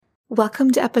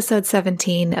Welcome to episode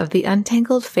 17 of the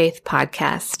Untangled Faith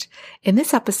podcast. In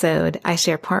this episode, I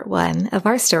share part 1 of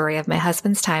our story of my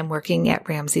husband's time working at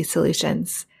Ramsey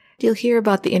Solutions. You'll hear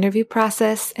about the interview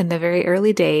process and the very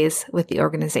early days with the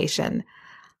organization.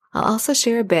 I'll also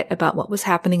share a bit about what was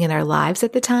happening in our lives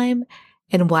at the time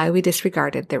and why we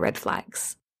disregarded the red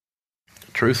flags.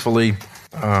 Truthfully,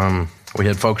 we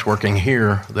had folks working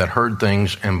here that heard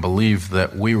things and believed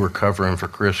that we were covering for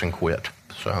Chris and quit.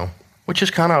 Which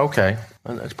is kind of okay.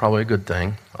 That's probably a good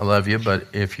thing. I love you, but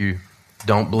if you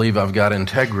don't believe I've got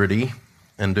integrity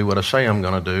and do what I say I'm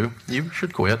going to do, you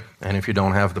should quit. And if you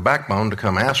don't have the backbone to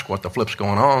come ask what the flip's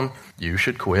going on, you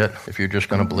should quit if you're just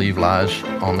going to believe lies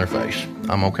on their face.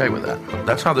 I'm okay with that. But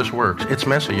that's how this works. It's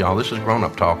messy, y'all. This is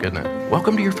grown-up talk, isn't it?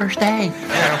 Welcome to your first day.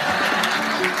 Yeah.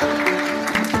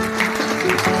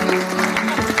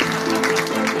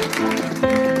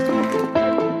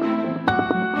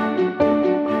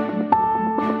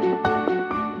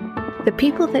 The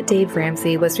people that Dave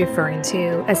Ramsey was referring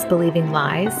to as believing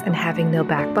lies and having no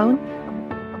backbone,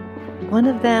 one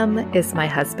of them is my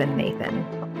husband, Nathan.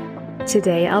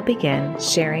 Today, I'll begin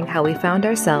sharing how we found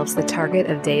ourselves the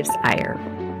target of Dave's ire.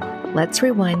 Let's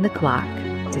rewind the clock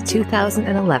to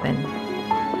 2011.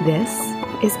 This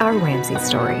is our Ramsey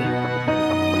story.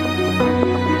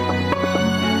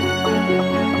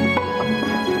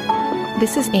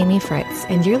 This is Amy Fritz,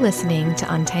 and you're listening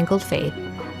to Untangled Faith,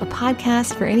 a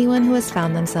podcast for anyone who has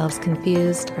found themselves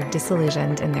confused or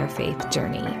disillusioned in their faith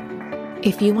journey.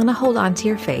 If you want to hold on to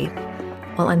your faith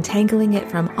while untangling it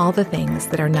from all the things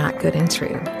that are not good and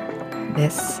true,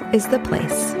 this is the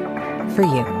place for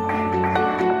you.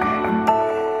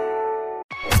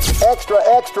 Extra,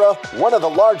 extra! One of the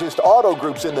largest auto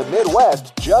groups in the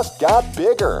Midwest just got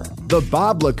bigger. The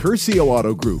Bob Lacurcio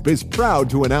Auto Group is proud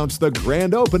to announce the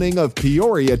grand opening of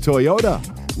Peoria Toyota,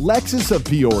 Lexus of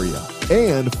Peoria,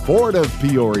 and Ford of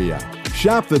Peoria.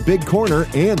 Shop the big corner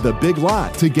and the big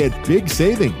lot to get big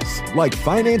savings, like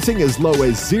financing as low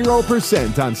as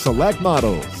 0% on select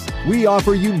models. We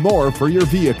offer you more for your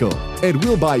vehicle, and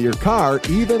we'll buy your car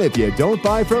even if you don't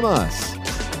buy from us.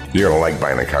 You're going to like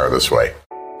buying a car this way.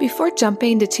 Before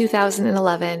jumping to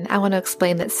 2011, I want to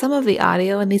explain that some of the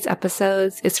audio in these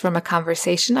episodes is from a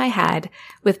conversation I had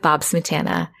with Bob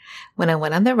Smetana when I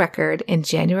went on the record in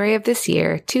January of this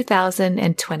year,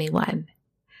 2021.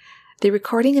 The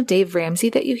recording of Dave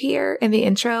Ramsey that you hear in the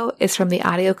intro is from the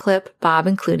audio clip Bob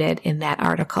included in that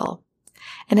article.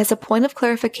 And as a point of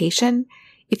clarification,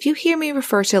 if you hear me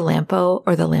refer to Lampo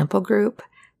or the Lampo Group,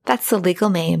 that's the legal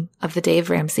name of the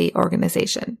Dave Ramsey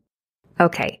organization.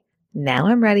 Okay. Now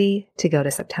I'm ready to go to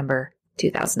September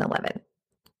 2011.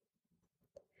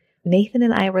 Nathan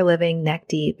and I were living neck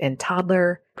deep in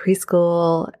toddler,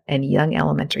 preschool, and young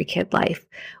elementary kid life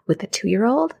with a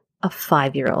 2-year-old, a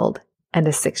 5-year-old, and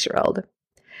a 6-year-old.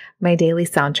 My daily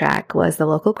soundtrack was the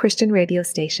local Christian radio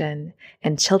station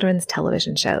and children's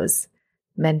television shows.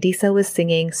 Mandisa was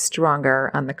singing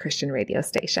Stronger on the Christian radio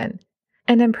station.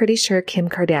 And I'm pretty sure Kim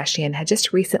Kardashian had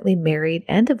just recently married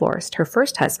and divorced her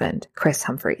first husband, Chris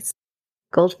Humphries.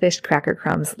 Goldfish cracker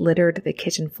crumbs littered the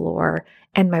kitchen floor,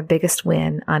 and my biggest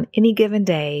win on any given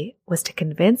day was to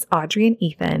convince Audrey and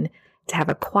Ethan to have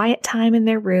a quiet time in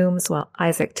their rooms while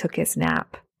Isaac took his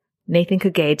nap. Nathan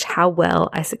could gauge how well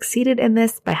I succeeded in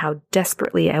this by how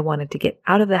desperately I wanted to get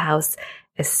out of the house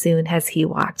as soon as he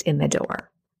walked in the door.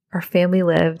 Our family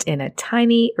lived in a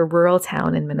tiny rural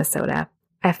town in Minnesota.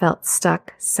 I felt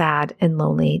stuck, sad, and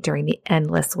lonely during the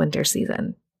endless winter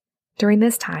season. During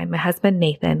this time, my husband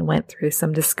Nathan went through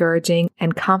some discouraging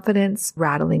and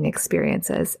confidence-rattling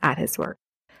experiences at his work.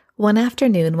 One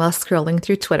afternoon, while scrolling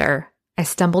through Twitter, I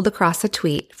stumbled across a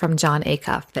tweet from John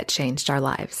Acuff that changed our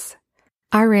lives.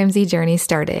 Our Ramsey journey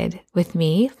started with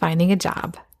me finding a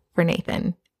job for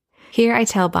Nathan. Here I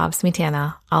tell Bob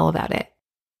Smetana all about it.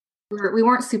 We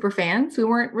weren't super fans. We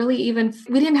weren't really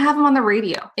we didn't have him on the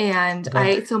radio. And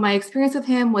so my experience with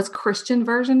him was Christian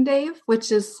version Dave,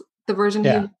 which is the version he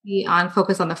would be on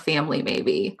Focus on the Family,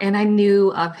 maybe. And I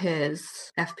knew of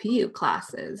his FPU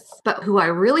classes. But who I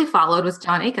really followed was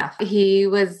John Acuff. He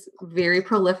was very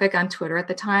prolific on Twitter at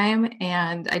the time.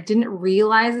 And I didn't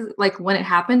realize when it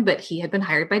happened, but he had been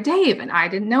hired by Dave. And I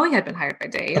didn't know he had been hired by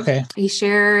Dave. Okay. He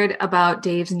shared about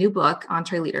Dave's new book,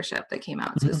 EntreLeadership, that came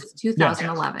out. So this was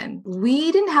 2011. Yeah.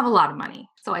 We didn't have a lot of money.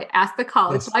 So I asked the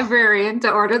college librarian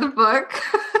to order the book.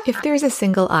 If there's a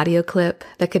single audio clip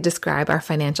that could describe our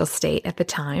financial state at the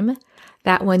time,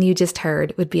 that one you just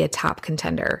heard would be a top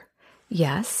contender.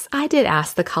 Yes, I did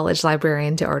ask the college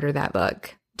librarian to order that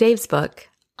book. Dave's book,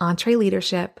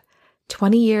 EntreLeadership,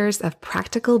 20 Years of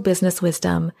Practical Business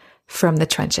Wisdom from the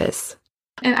Trenches.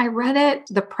 And I read it,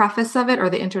 the preface of it or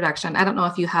the introduction. I don't know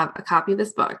if you have a copy of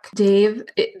this book. Dave,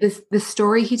 the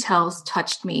story he tells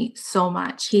touched me so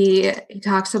much. He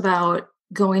talks about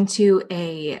going to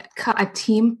a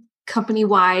team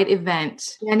company-wide event,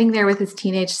 standing there with his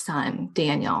teenage son,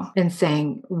 Daniel, and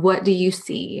saying, "What do you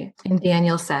see?" And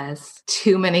Daniel says,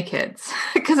 "Too many kids,"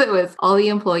 because it was all the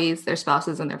employees, their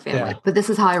spouses, and their family. Yeah. But this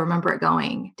is how I remember it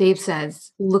going. Dave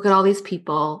says, "Look at all these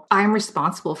people. I'm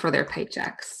responsible for their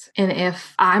paychecks. And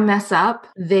if I mess up,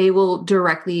 they will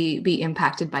directly be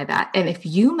impacted by that. And if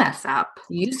you mess up,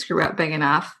 you screw up big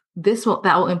enough, that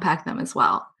will impact them as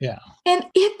well." Yeah. And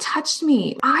it touched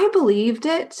me. I believed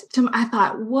it. I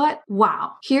thought,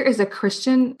 wow, here is a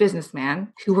Christian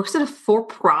businessman who works at a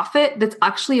for-profit that's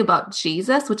actually about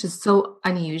Jesus, which is so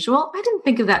unusual. I didn't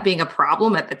think of that being a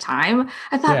problem at the time.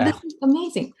 I thought, This is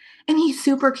amazing. And he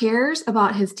super cares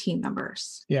about his team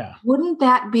members. Yeah. Wouldn't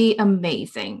that be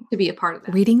amazing to be a part of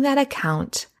that? Reading that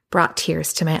account brought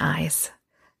tears to my eyes.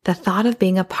 The thought of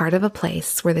being a part of a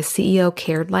place where the CEO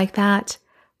cared like that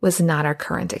was not our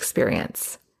current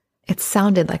experience. It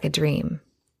sounded like a dream.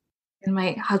 And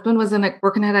my husband was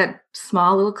working at a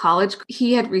small little college.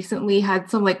 He had recently had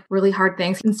some really hard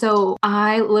things. And so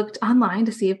I looked online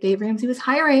to see if Dave Ramsey was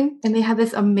hiring, and they had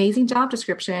this amazing job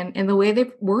description, and the way they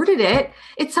worded it,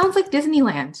 it sounds like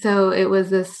Disneyland. So it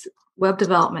was this web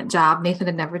development job. Nathan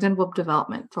had never done web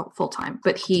development full time,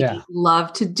 but he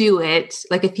loved to do it.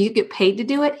 Like if he could get paid to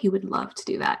do it, he would love to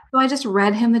do that. So I just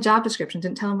read him the job description,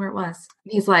 didn't tell him where it was.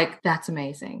 He's like, "That's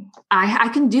amazing. I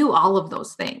can do all of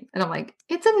those things." And I'm like,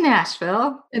 "It's in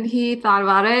Nashville." And he thought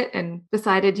about it and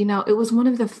decided, it was one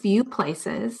of the few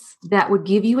places that would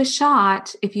give you a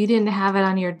shot if you didn't have it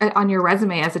on your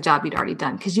resume as a job you'd already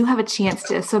done, because you have a chance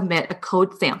to submit a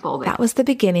code sample. That was the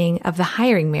beginning of the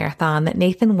hiring marathon that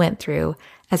Nathan went through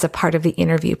as a part of the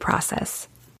interview process.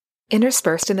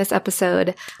 Interspersed in this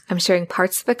episode, I'm sharing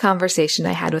parts of a conversation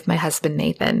I had with my husband,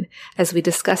 Nathan, as we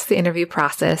discuss the interview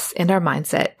process and our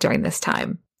mindset during this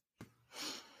time.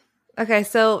 Okay,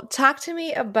 so talk to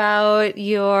me about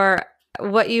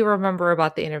what you remember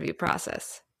about the interview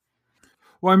process.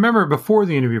 Well, I remember before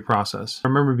the interview process, I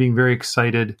remember being very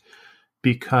excited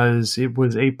because it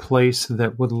was a place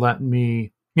that would let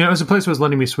me, it was a place that was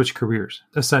letting me switch careers,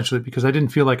 essentially, because I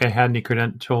didn't feel like I had any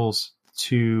credentials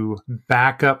to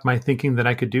back up my thinking that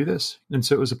I could do this. And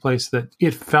so it was a place that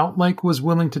it felt like was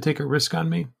willing to take a risk on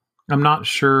me. I'm not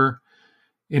sure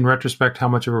in retrospect how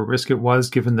much of a risk it was,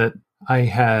 given that I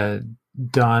had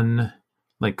done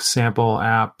sample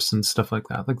apps and stuff like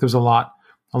that. There's a lot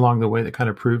along the way that kind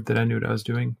of proved that I knew what I was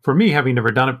doing. For me, having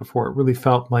never done it before, it really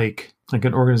felt like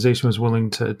an organization was willing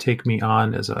to take me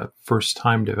on as a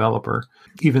first-time developer,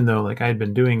 even though I had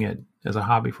been doing it as a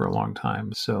hobby for a long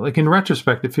time. So in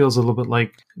retrospect, it feels a little bit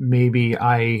like maybe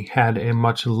I had a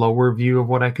much lower view of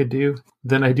what I could do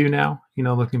than I do now.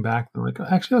 Looking back, I'm like,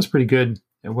 actually, I was pretty good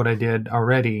at what I did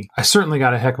already. I certainly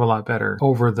got a heck of a lot better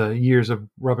over the years of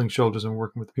rubbing shoulders and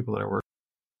working with the people that I work.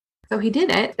 So he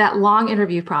did it. That long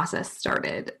interview process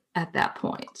started at that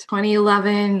point.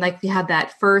 2011, they had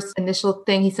that first initial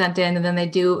thing he sent in, and then they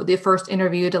do the first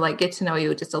interview to get to know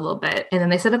you just a little bit. And then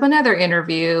they set up another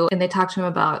interview, and they talked to him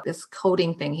about this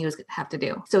coding thing he was going to have to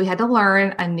do. So he had to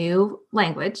learn a new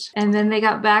language. And then they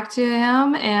got back to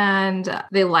him and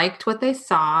they liked what they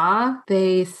saw.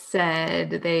 They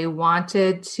said they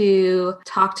wanted to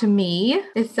talk to me.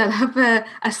 They set up a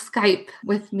Skype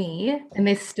with me, and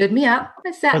they stood me up.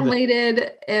 I sat and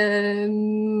waited,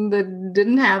 and that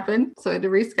didn't happen. So I had to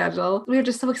reschedule. We were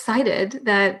just so excited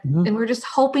that, and we were just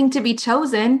hoping to be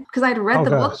chosen because I'd read the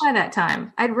book by that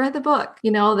time. I'd read the book,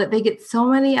 that they get so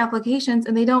many applications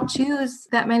and they don't choose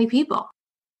that many people.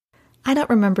 I don't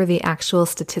remember the actual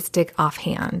statistic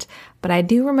offhand, but I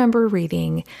do remember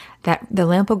reading that the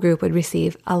Lampo Group would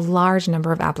receive a large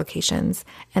number of applications,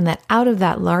 and that out of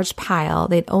that large pile,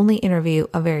 they'd only interview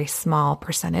a very small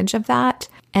percentage of that.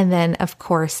 And then, of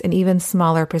course, an even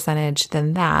smaller percentage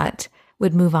than that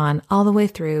would move on all the way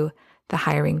through the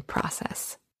hiring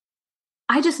process.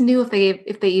 I just knew if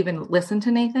they even listened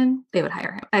to Nathan, they would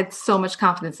hire him. I had so much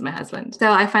confidence in my husband.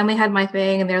 So I finally had my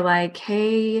thing, and they're like,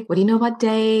 "Hey, what do you know about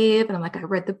Dave?" And I'm like, "I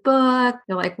read the book."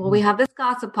 They're like, "Well, we have this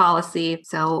gossip policy.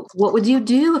 So what would you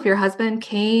do if your husband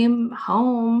came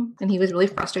home and he was really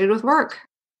frustrated with work?"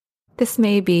 This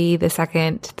may be the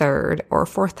second, third, or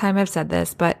fourth time I've said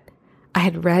this, but I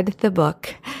had read the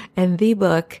book, and the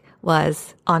book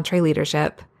was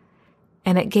EntreLeadership.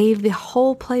 And it gave the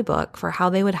whole playbook for how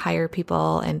they would hire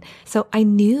people. And so I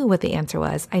knew what the answer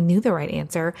was. I knew the right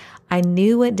answer. I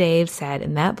knew what Dave said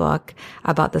in that book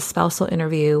about the spousal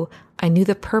interview. I knew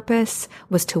the purpose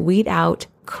was to weed out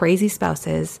crazy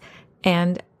spouses.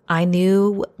 And I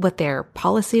knew what their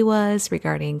policy was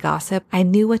regarding gossip. I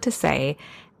knew what to say,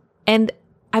 and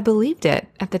I believed it.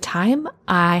 At the time,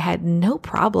 I had no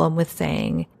problem with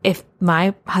saying, if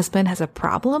my husband has a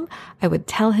problem, I would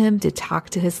tell him to talk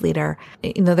to his leader.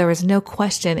 There was no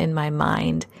question in my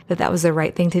mind that that was the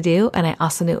right thing to do. And I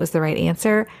also knew it was the right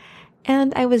answer.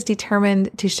 And I was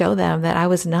determined to show them that I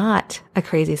was not a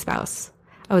crazy spouse.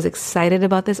 I was excited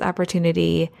about this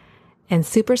opportunity and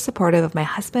super supportive of my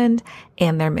husband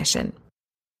and their mission.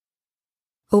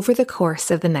 Over the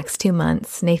course of the next 2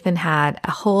 months, Nathan had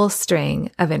a whole string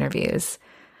of interviews.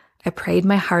 I prayed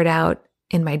my heart out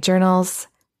in my journals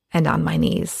and on my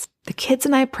knees. The kids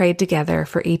and I prayed together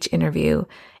for each interview,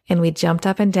 and we jumped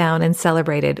up and down and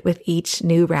celebrated with each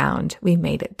new round we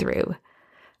made it through.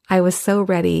 I was so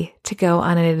ready to go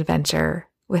on an adventure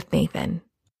with Nathan.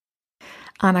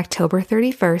 On October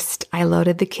 31st, I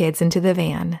loaded the kids into the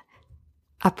van.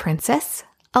 A princess,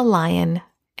 a lion,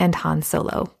 and Han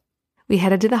Solo. We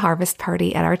headed to the harvest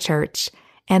party at our church,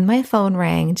 and my phone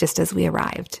rang just as we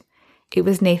arrived. It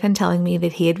was Nathan telling me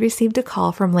that he had received a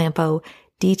call from Lampo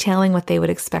detailing what they would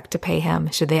expect to pay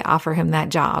him should they offer him that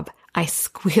job. I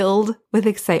squealed with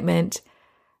excitement.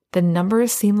 The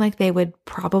numbers seemed like they would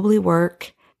probably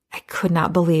work. I could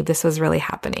not believe this was really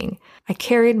happening. I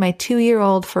carried my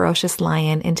 2-year-old ferocious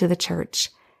lion into the church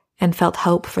and felt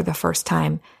hope for the first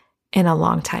time in a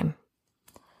long time.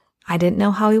 I didn't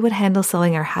know how we would handle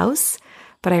selling our house,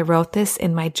 but I wrote this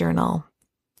in my journal.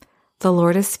 The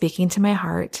Lord is speaking to my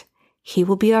heart. He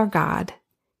will be our God.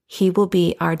 He will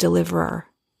be our deliverer.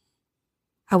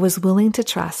 I was willing to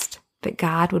trust that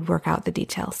God would work out the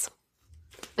details.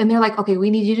 And they're like, okay, we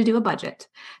need you to do a budget.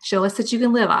 Show us that you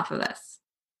can live off of this.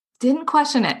 Didn't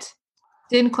question it.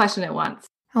 Didn't question it once.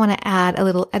 I want to add a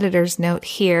little editor's note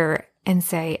here and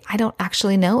say, I don't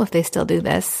actually know if they still do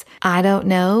this. I don't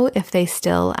know if they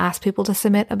still ask people to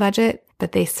submit a budget,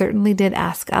 but they certainly did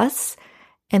ask us,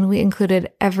 and we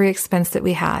included every expense that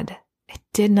we had. It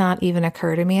did not even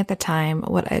occur to me at the time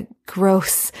what a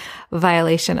gross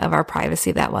violation of our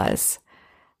privacy that was.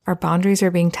 Our boundaries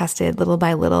were being tested little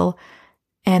by little,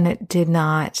 and it did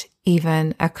not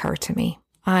even occur to me.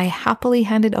 I happily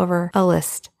handed over a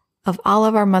list of all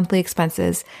of our monthly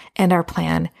expenses and our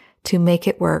plan to make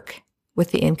it work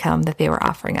with the income that they were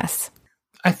offering us.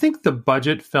 I think the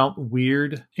budget felt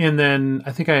weird. And then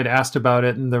I think I had asked about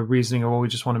it and the reasoning of, well, we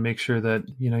just want to make sure that,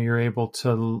 you're able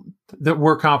to, that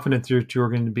we're confident that you're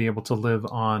going to be able to live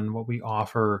on what we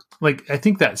offer. Like, I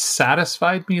think that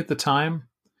satisfied me at the time.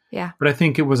 Yeah. But I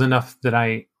think it was enough that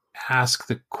I asked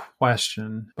the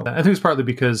question. I think it was partly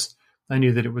because I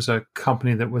knew that it was a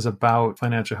company that was about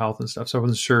financial health and stuff. So I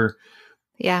wasn't sure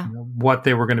what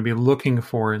they were going to be looking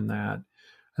for in that.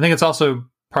 I think it's also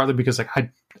partly because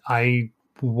I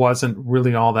wasn't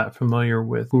really all that familiar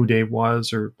with who Dave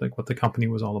was or like what the company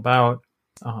was all about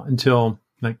until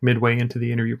like midway into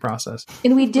the interview process.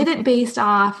 And we did it based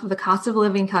off the cost of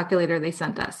living calculator they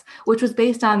sent us, which was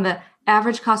based on the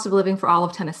average cost of living for all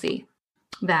of Tennessee.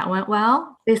 That went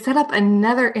well. They set up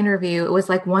another interview. It was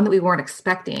like one that we weren't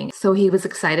expecting. So he was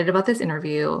excited about this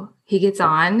interview. He gets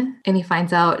on and he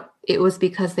finds out it was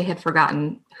because they had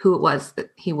forgotten who it was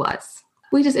that he was.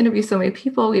 We just interviewed so many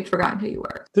people, we'd forgotten who you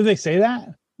were. Did they say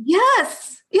that?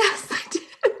 Yes. Yes, I did.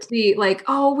 We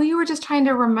we were just trying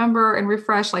to remember and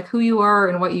refresh like who you are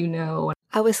and what you know.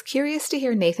 I was curious to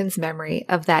hear Nathan's memory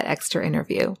of that extra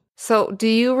interview. So do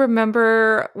you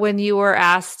remember when you were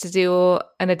asked to do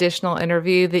an additional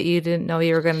interview that you didn't know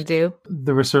you were going to do?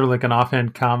 There was sort of like an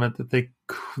offhand comment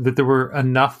that there were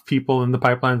enough people in the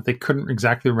pipeline that they couldn't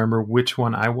exactly remember which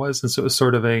one I was. And so it was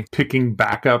sort of a picking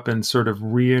back up and sort of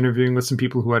re-interviewing with some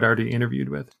people who I'd already interviewed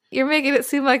with. You're making it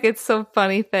seem like it's some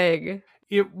funny thing.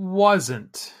 It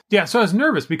wasn't. Yeah, so I was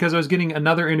nervous because I was getting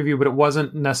another interview, but it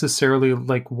wasn't necessarily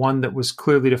like one that was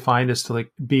clearly defined as to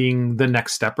like being the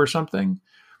next step or something.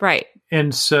 Right.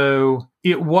 And so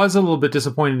it was a little bit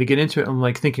disappointing to get into it. I'm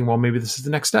like thinking, well, maybe this is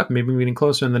the next step. Maybe we're getting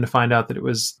closer. And then to find out that it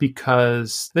was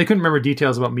because they couldn't remember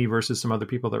details about me versus some other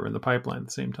people that were in the pipeline at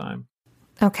the same time.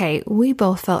 Okay, we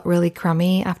both felt really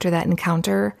crummy after that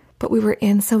encounter, but we were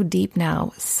in so deep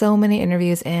now, so many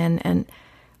interviews in, and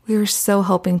we were so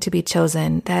hoping to be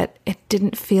chosen that it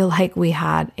didn't feel like we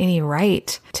had any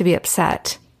right to be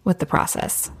upset with the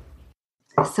process.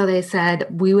 So they said,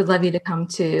 we would love you to come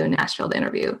to Nashville to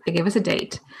interview. They gave us a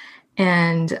date.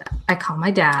 And I called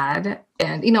my dad.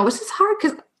 And, it was just hard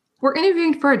because we're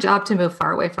interviewing for a job to move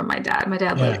far away from my dad. My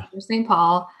dad lived in St.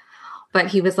 Paul. But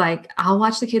he was like, I'll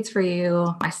watch the kids for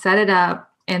you. I set it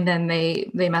up. And then they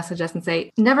message us and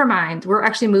say, never mind. We're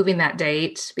actually moving that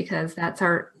date because that's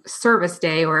our service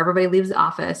day where everybody leaves the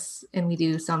office and we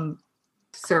do some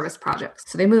service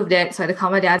projects. So they moved it. So I had to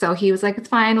call my dad. So he was like, it's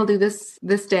fine. We'll do this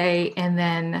day. And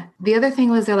then the other thing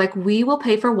was they're like, we will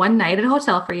pay for one night at a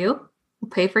hotel for you. We'll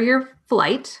pay for your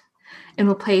flight and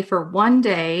we'll pay for one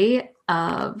day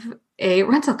of a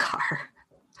rental car.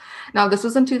 Now, this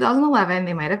was in 2011.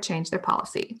 They might have changed their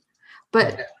policy,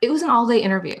 but it was an all-day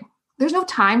interview. There's no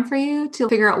time for you to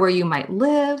figure out where you might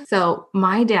live. So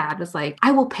my dad was like,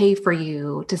 I will pay for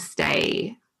you to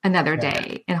stay another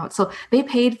day. And so they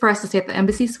paid for us to stay at the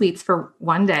Embassy Suites for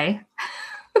one day.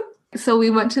 So we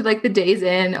went to like the Days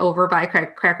Inn over by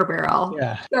Cracker Barrel.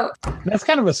 Yeah. So, that's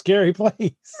kind of a scary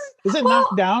place. Is it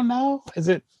knocked down now? Is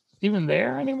it even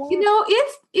there anymore?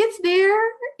 It's there.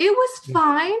 It was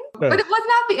fine, but it was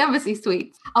not the Embassy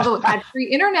Suites. Although it had free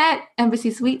internet,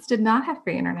 Embassy Suites did not have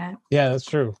free internet. Yeah, that's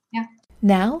true. Yeah.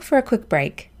 Now for a quick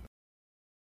break.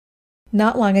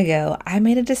 Not long ago, I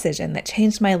made a decision that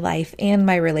changed my life and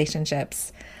my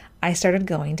relationships. I started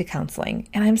going to counseling,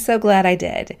 and I'm so glad I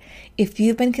did. If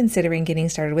you've been considering getting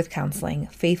started with counseling,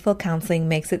 Faithful Counseling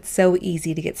makes it so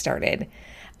easy to get started.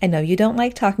 I know you don't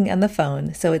like talking on the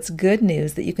phone, so it's good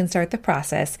news that you can start the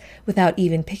process without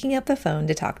even picking up the phone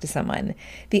to talk to someone.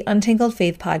 The Untangled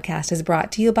Faith podcast is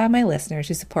brought to you by my listeners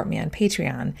who support me on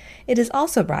Patreon. It is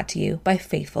also brought to you by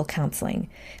Faithful Counseling.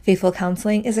 Faithful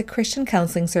Counseling is a Christian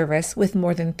counseling service with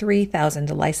more than 3,000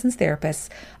 licensed therapists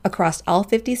across all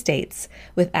 50 states,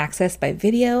 with access by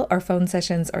video or phone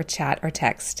sessions or chat or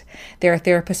text. There are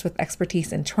therapists with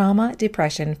expertise in trauma,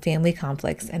 depression, family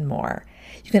conflicts, and more.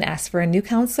 You can ask for a new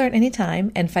counselor at any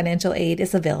time, and financial aid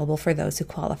is available for those who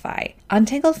qualify.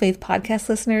 Untangled Faith podcast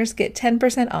listeners get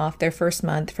 10% off their first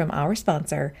month from our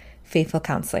sponsor, Faithful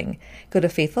Counseling. Go to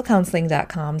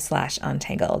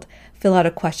faithfulcounseling.com/untangled. Fill out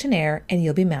a questionnaire and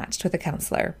you'll be matched with a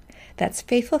counselor. That's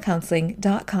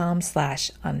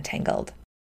faithfulcounseling.com/untangled.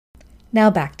 Now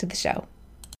back to the show.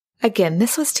 Again,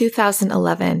 this was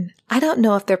 2011. I don't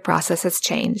know if their process has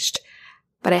changed,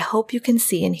 but I hope you can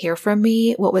see and hear from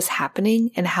me what was happening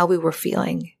and how we were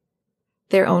feeling.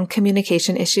 Their own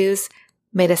communication issues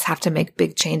made us have to make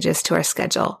big changes to our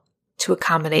schedule to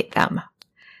accommodate them.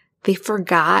 They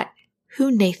forgot who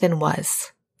Nathan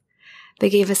was. They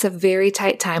gave us a very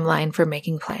tight timeline for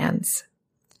making plans.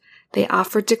 They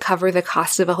offered to cover the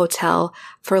cost of a hotel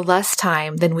for less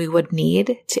time than we would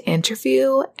need to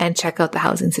interview and check out the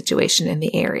housing situation in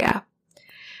the area.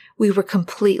 We were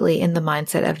completely in the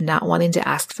mindset of not wanting to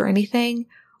ask for anything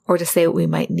or to say what we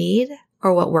might need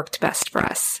or what worked best for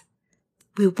us.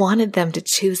 We wanted them to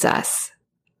choose us.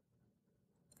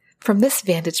 From this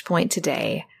vantage point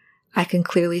today, I can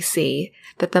clearly see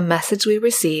that the message we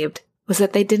received was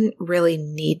that they didn't really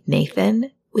need Nathan.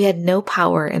 We had no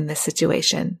power in this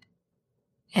situation,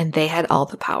 and they had all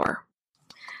the power.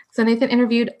 So Nathan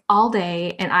interviewed all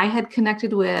day, and I had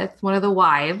connected with one of the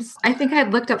wives. I think I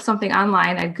had looked up something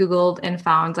online. I Googled and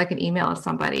found like an email of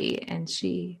somebody, and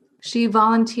she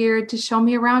volunteered to show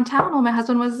me around town while my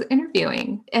husband was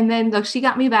interviewing. And then she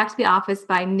got me back to the office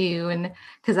by noon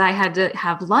because I had to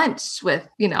have lunch with,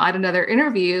 I had another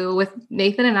interview with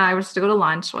Nathan, and I was to go to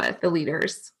lunch with the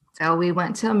leaders. So we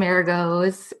went to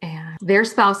Amerigo's, and their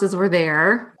spouses were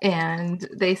there, and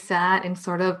they sat and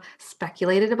sort of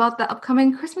speculated about the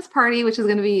upcoming Christmas party, which is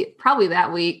going to be probably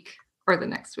that week or the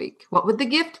next week. What would the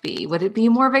gift be? Would it be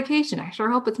more vacation? I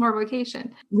sure hope it's more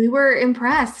vacation. We were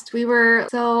impressed. We were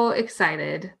so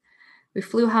excited. We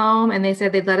flew home, and they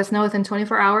said they'd let us know within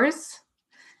 24 hours.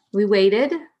 We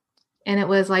waited, and it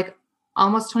was like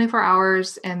almost 24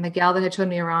 hours, and the gal that had showed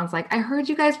me around was like, I heard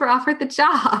you guys were offered the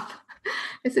job.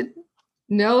 I said,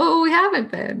 no, we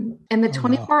haven't been. And the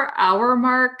 24-hour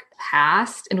mark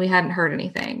passed, and we hadn't heard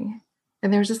anything.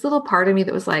 And there was this little part of me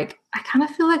that was like, I kind of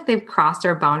feel like they've crossed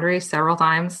our boundaries several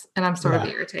times, and I'm sort of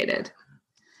irritated.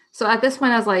 So at this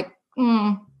point, I was like,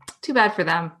 too bad for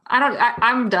them.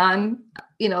 I'm done.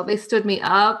 They stood me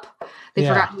up. They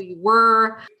forgot who you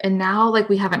were. And now,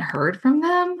 we haven't heard from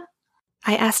them.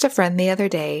 I asked a friend the other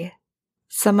day,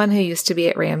 someone who used to be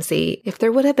at Ramsey, if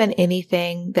there would have been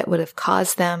anything that would have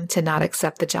caused them to not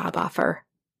accept the job offer.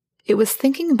 It was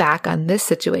thinking back on this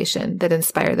situation that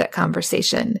inspired that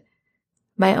conversation.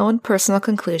 My own personal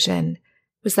conclusion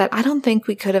was that I don't think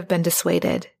we could have been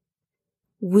dissuaded.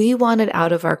 We wanted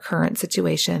out of our current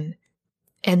situation,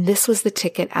 and this was the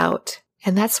ticket out.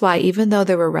 And that's why, even though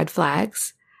there were red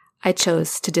flags, I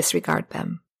chose to disregard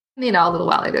them. A little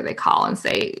while later, they call and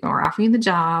say, we're offering you the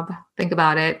job. Think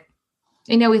about it.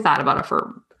 We thought about it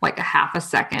for like a half a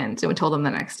second, and we told them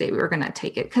the next day we were going to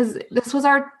take it because this was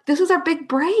our big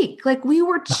break. We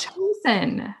were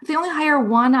chosen. They only hire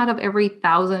 1 out of every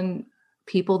 1,000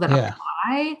 people that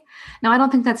apply. Now, I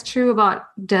don't think that's true about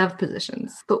dev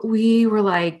positions, but we were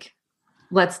like,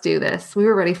 let's do this. We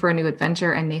were ready for a new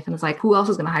adventure. And Nathan was like, who else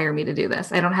is going to hire me to do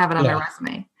this? I don't have it on my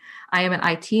resume. I am an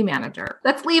IT manager.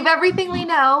 Let's leave everything we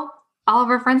know, all of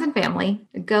our friends and family,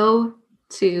 go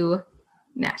to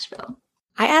Nashville.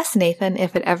 I asked Nathan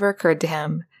if it ever occurred to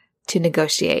him to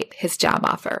negotiate his job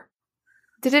offer.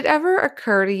 Did it ever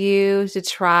occur to you to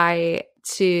try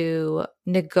to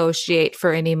negotiate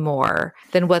for any more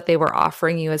than what they were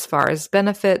offering you as far as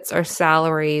benefits or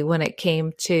salary when it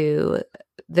came to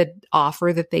the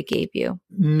offer that they gave you?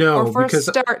 No, or for because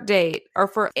a start date, or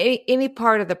for any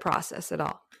part of the process at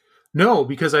all? No,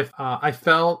 because I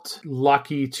felt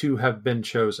lucky to have been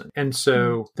chosen, and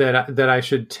so that I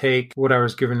should take what I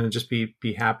was given and just be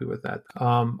happy with that.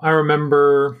 I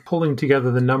remember pulling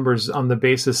together the numbers on the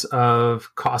basis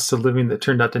of costs of living that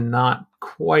turned out to not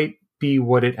quite be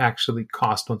what it actually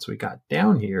cost once we got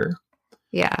down here.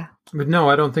 Yeah, but no,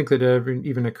 I don't think that it ever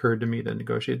even occurred to me to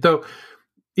negotiate, though.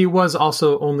 It was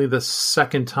also only the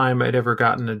second time I'd ever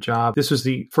gotten a job. This was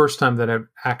the first time that I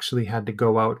actually had to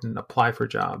go out and apply for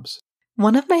jobs.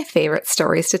 One of my favorite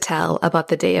stories to tell about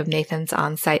the day of Nathan's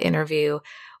on-site interview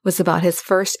was about his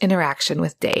first interaction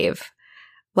with Dave.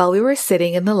 While we were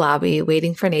sitting in the lobby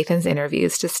waiting for Nathan's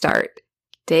interviews to start,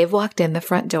 Dave walked in the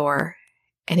front door,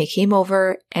 and he came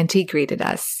over and he greeted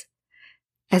us.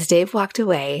 As Dave walked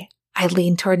away, I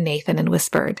leaned toward Nathan and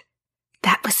whispered,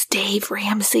 "That was Dave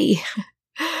Ramsey."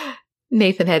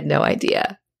 Nathan had no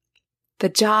idea. The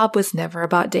job was never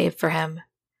about Dave for him.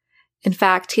 In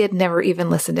fact, he had never even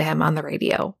listened to him on the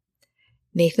radio.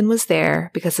 Nathan was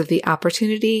there because of the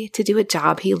opportunity to do a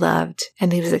job he loved,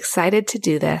 and he was excited to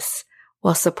do this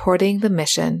while supporting the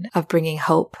mission of bringing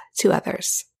hope to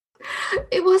others.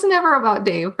 It was never about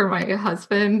Dave for my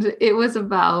husband. It was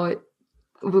about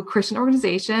a Christian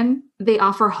organization. They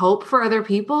offer hope for other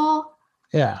people.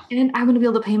 Yeah. And I'm going to be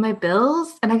able to pay my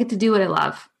bills, and I get to do what I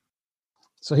love.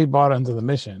 So he bought into the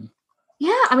mission.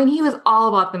 Yeah. I mean, he was all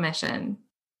about the mission.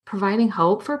 Providing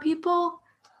hope for people.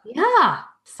 Yeah.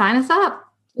 Sign us up.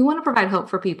 We want to provide hope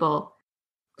for people.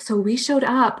 So we showed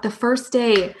up the first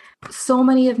day. So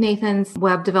many of Nathan's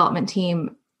web development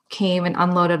team came and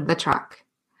unloaded the truck,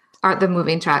 or the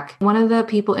moving truck. One of the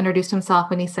people introduced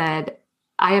himself and he said,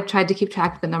 "I have tried to keep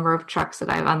track of the number of trucks that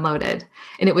I've unloaded."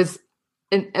 And it was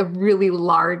a really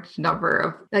large number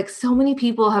of, like, so many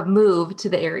people have moved to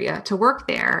the area to work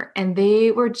there, and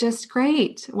they were just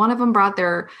great. One of them brought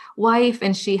their wife,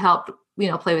 and she helped,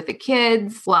 play with the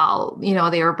kids while,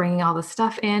 they were bringing all the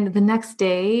stuff in. The next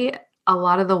day, a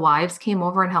lot of the wives came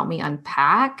over and helped me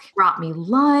unpack, brought me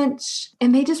lunch,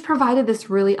 and they just provided this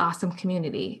really awesome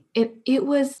community. And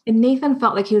Nathan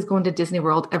felt like he was going to Disney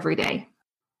World every day.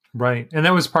 Right. And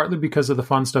that was partly because of the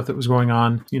fun stuff that was going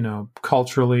on,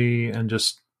 culturally and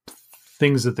just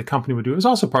things that the company would do. It was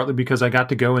also partly because I got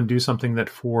to go and do something that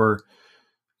for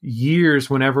years,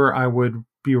 whenever I would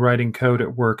be writing code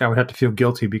at work, I would have to feel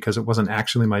guilty because it wasn't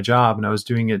actually my job and I was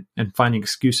doing it and finding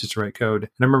excuses to write code.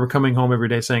 And I remember coming home every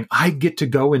day saying, I get to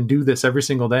go and do this every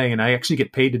single day and I actually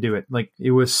get paid to do it. Like,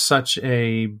 it was such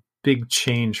a big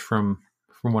change from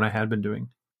what I had been doing.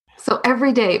 So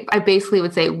every day I basically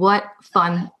would say, what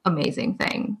fun, amazing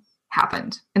thing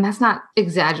happened? And that's not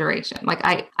exaggeration. Like,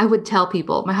 I would tell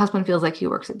people, my husband feels like he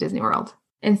works at Disney World.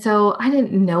 And so I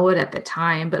didn't know it at the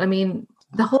time, but I mean,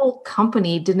 the whole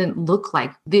company didn't look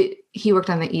like he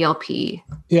worked on the ELP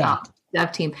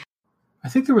dev team. I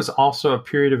think there was also a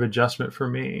period of adjustment for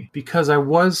me because I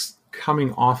was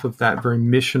coming off of that very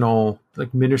missional,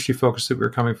 like, ministry focus that we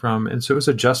were coming from. And so it was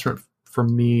adjustment for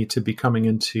me to be coming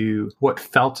into what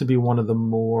felt to be one of the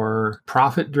more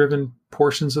profit-driven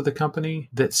portions of the company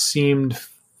that seemed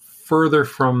further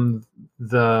from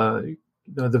the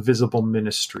visible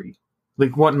ministry.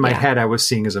 Like, what in my head I was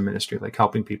seeing as a ministry, like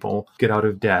helping people get out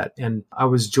of debt. And I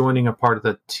was joining a part of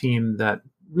the team that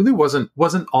really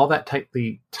wasn't all that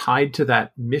tightly tied to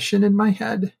that mission in my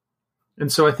head.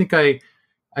 And so I think I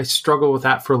struggle with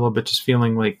that for a little bit, just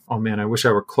feeling like, oh man, I wish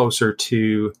I were closer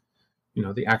to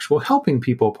the actual helping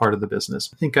people part of the business.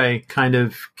 I think I kind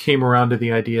of came around to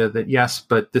the idea that yes,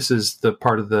 but this is the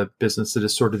part of the business that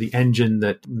is sort of the engine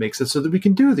that makes it so that we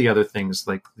can do the other things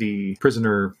like the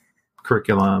prisoner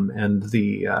curriculum and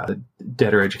the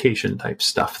debtor education type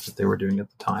stuff that they were doing at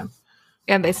the time.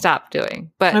 And they stopped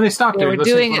doing. And they stopped doing. Were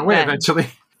doing it then. Eventually,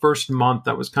 first month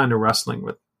I was kind of wrestling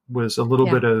with was a little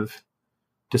bit of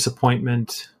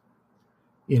disappointment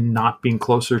in not being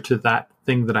closer to that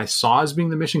thing that I saw as being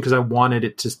the mission, because I wanted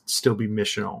it to still be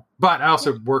missional. But I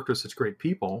also worked with such great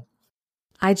people.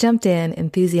 I jumped in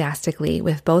enthusiastically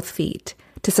with both feet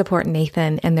to support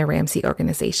Nathan and the Ramsey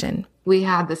organization. We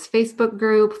had this Facebook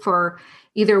group for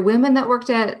either women that worked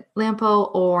at Lampo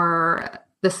or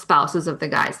the spouses of the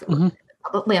guys that worked at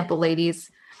Lampo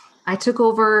ladies. I took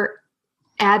over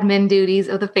admin duties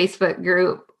of the Facebook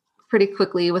group pretty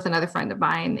quickly with another friend of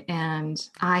mine. And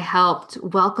I helped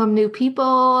welcome new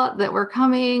people that were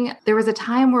coming. There was a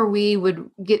time where we would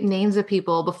get names of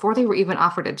people before they were even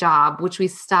offered a job, which we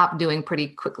stopped doing pretty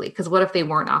quickly. Because what if they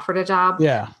weren't offered a job?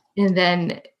 Yeah. And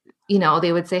then,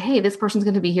 they would say, hey, this person's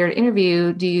going to be here to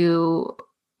interview. Do you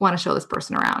want to show this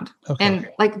person around? Okay. And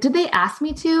did they ask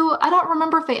me to? I don't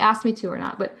remember if they asked me to or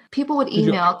not, but people would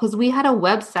email because we had a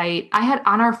website. I had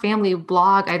on our family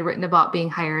blog, I'd written about being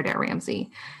hired at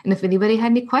Ramsey. And if anybody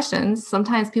had any questions,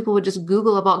 sometimes people would just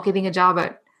Google about getting a job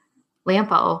at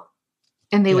Lampo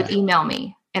and they would email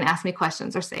me and ask me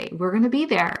questions or say, we're going to be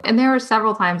there. And there were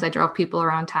several times I drove people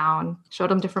around town,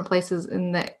 showed them different places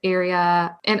in the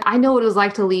area. And I know what it was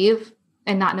like to leave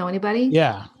and not know anybody.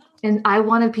 Yeah. And I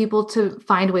wanted people to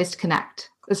find ways to connect.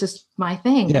 It's just my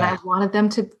thing. Yeah. And I wanted them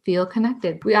to feel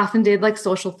connected. We often did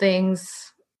social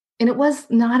things. And it was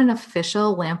not an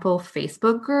official Lampo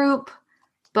Facebook group.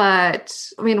 But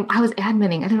I was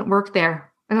adminning. I didn't work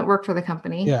there. I didn't work for the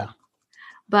company. Yeah.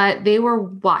 But they were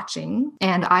watching.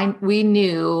 And we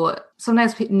knew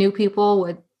sometimes new people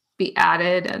would be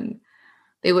added and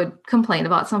they would complain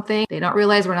about something. They don't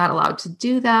realize we're not allowed to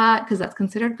do that because that's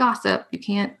considered gossip. You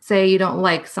can't say you don't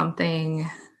like something.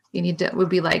 You need to, would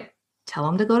be tell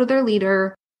them to go to their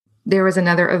leader. There was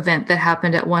another event that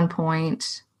happened at one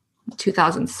point,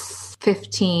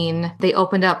 2015. They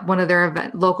opened up one of their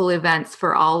local events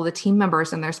for all the team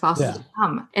members and their spouses to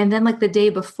come. And then the day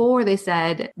before they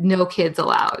said, no kids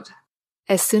allowed.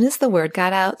 As soon as the word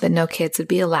got out that no kids would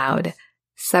be allowed,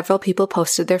 several people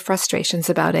posted their frustrations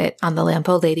about it on the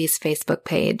Lampo Ladies Facebook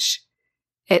page.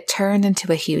 It turned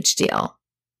into a huge deal.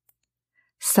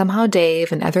 Somehow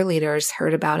Dave and other leaders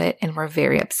heard about it and were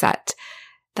very upset.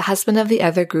 The husband of the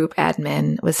other group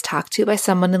admin was talked to by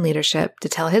someone in leadership to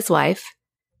tell his wife,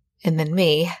 and then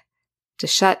me, to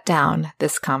shut down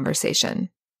this conversation.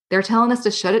 They're telling us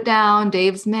to shut it down.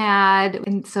 Dave's mad.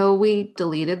 And so we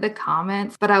deleted the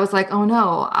comments. But I was like, oh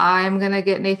no, I'm going to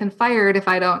get Nathan fired if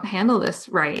I don't handle this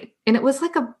right. And it was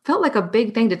felt like a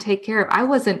big thing to take care of. I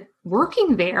wasn't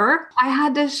working there. I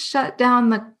had to shut down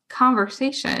the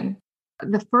conversation.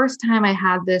 The first time I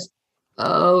had this,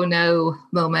 oh no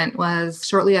moment was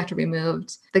shortly after we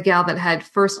moved. The gal that had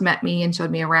first met me and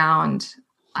showed me around,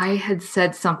 I had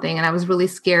said something and I was really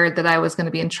scared that I was going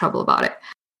to be in trouble about it.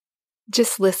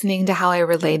 Just listening to how I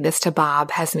relayed this to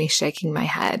Bob has me shaking my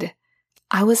head.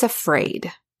 I was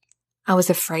afraid. I was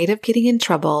afraid of getting in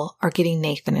trouble or getting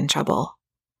Nathan in trouble.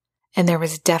 And there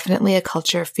was definitely a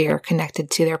culture of fear connected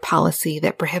to their policy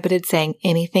that prohibited saying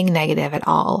anything negative at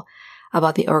all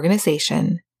about the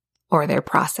organization or their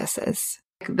processes.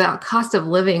 The cost of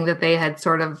living that they had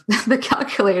the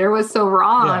calculator was so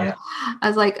wrong. Yeah. I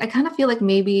was like, I kind of feel like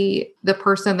maybe the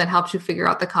person that helps you figure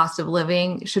out the cost of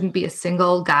living shouldn't be a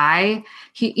single guy.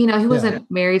 He wasn't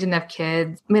married and have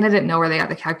kids. I didn't know where they got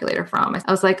the calculator from.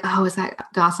 I was like, oh, is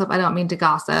that gossip? I don't mean to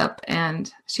gossip.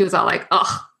 And she was all like,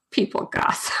 oh, people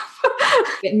gossip.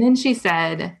 And then she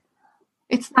said,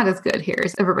 it's not as good here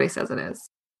as everybody says it is.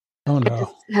 Oh no. I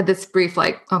just had this brief,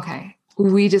 okay,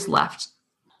 we just left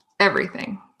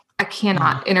everything. I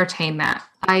cannot entertain that.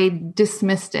 I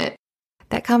dismissed it.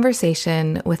 That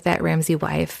conversation with that Ramsey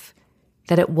wife,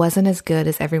 that it wasn't as good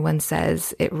as everyone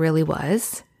says it really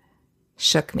was,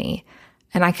 shook me.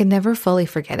 And I could never fully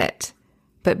forget it.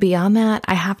 But beyond that,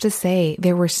 I have to say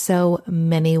there were so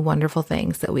many wonderful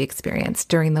things that we experienced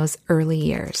during those early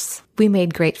years. We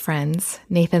made great friends.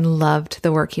 Nathan loved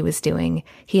the work he was doing.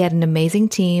 He had an amazing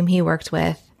team he worked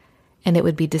with, and it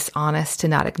would be dishonest to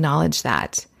not acknowledge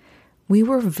that. We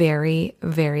were very,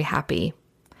 very happy.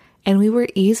 And we were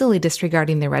easily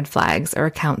disregarding the red flags or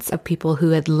accounts of people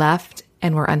who had left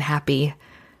and were unhappy.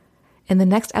 In the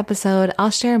next episode,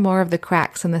 I'll share more of the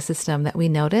cracks in the system that we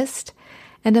noticed,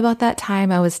 and about that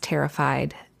time I was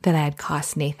terrified that I had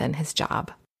cost Nathan his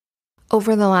job.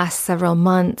 Over the last several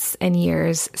months and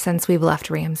years since we've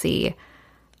left Ramsey,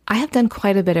 I have done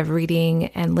quite a bit of reading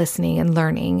and listening and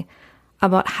learning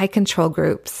about high control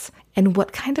groups and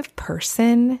what kind of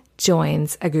person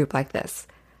joins a group like this.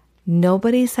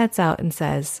 Nobody sets out and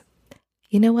says,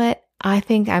 you know what, I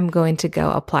think I'm going to go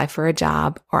apply for a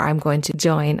job or I'm going to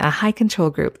join a high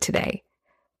control group today.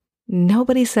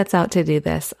 Nobody sets out to do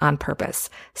this on purpose.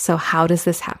 So how does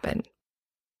this happen?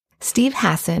 Steve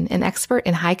Hassan, an expert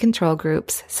in high control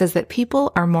groups, says that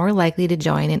people are more likely to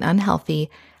join an unhealthy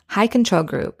high control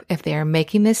group if they are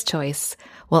making this choice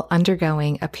while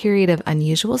undergoing a period of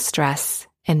unusual stress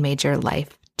and major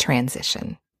life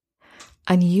transition.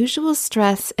 Unusual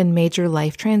stress and major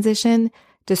life transition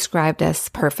described us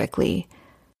perfectly.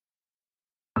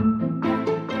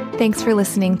 Thanks for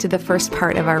listening to the first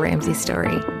part of our Ramsey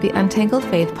story. The Untangled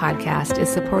Faith podcast is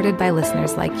supported by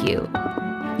listeners like you.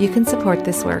 You can support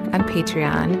this work on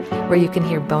Patreon, where you can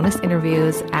hear bonus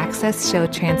interviews, access show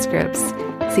transcripts,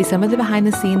 see some of the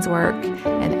behind-the-scenes work,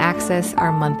 and access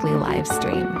our monthly live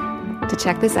stream. To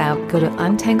check this out, go to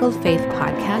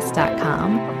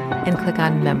untangledfaithpodcast.com and click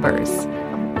on Members.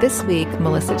 This week,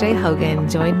 Melissa J. Hogan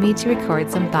joined me to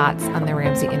record some thoughts on the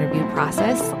Ramsey interview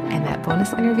process, and that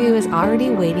bonus interview is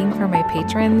already waiting for my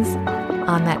patrons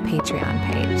on that Patreon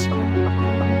page.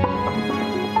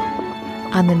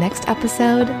 On the next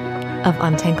episode of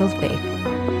Untangled Faith.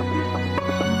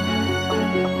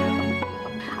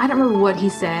 I don't remember what he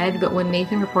said, but when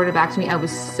Nathan reported back to me, I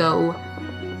was so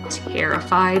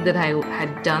terrified that I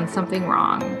had done something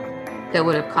wrong that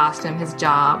would have cost him his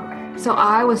job. So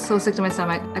I was so sick to my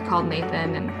stomach. I called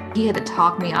Nathan and he had to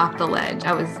talk me off the ledge.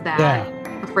 I was that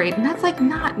afraid. And that's like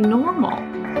not normal.